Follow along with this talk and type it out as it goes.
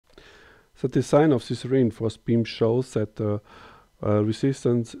The design of this reinforced beam shows that the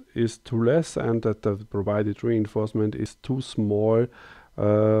resistance is too less and that the provided reinforcement is too small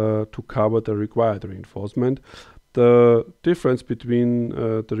to cover the required reinforcement. The difference between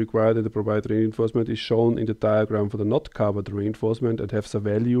the required and the provided reinforcement is shown in the diagram for the not covered reinforcement and has the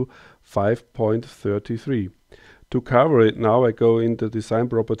value 5.33. To cover it, now I go in the design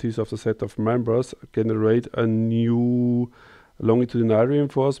properties of the set of members, generate a new longitudinal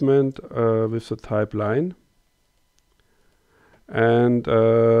reinforcement with the type line, and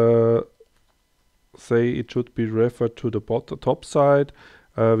say it should be referred to the top side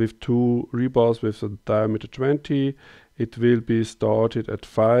with two rebars with a diameter 20. It will be started at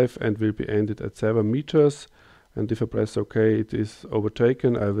 5 and will be ended at 7 meters. And if I press OK, it is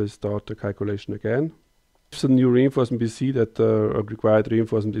overtaken. I will start the calculation again. With the new reinforcement, we see that the required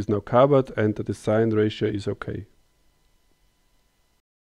reinforcement is now covered and the design ratio is OK.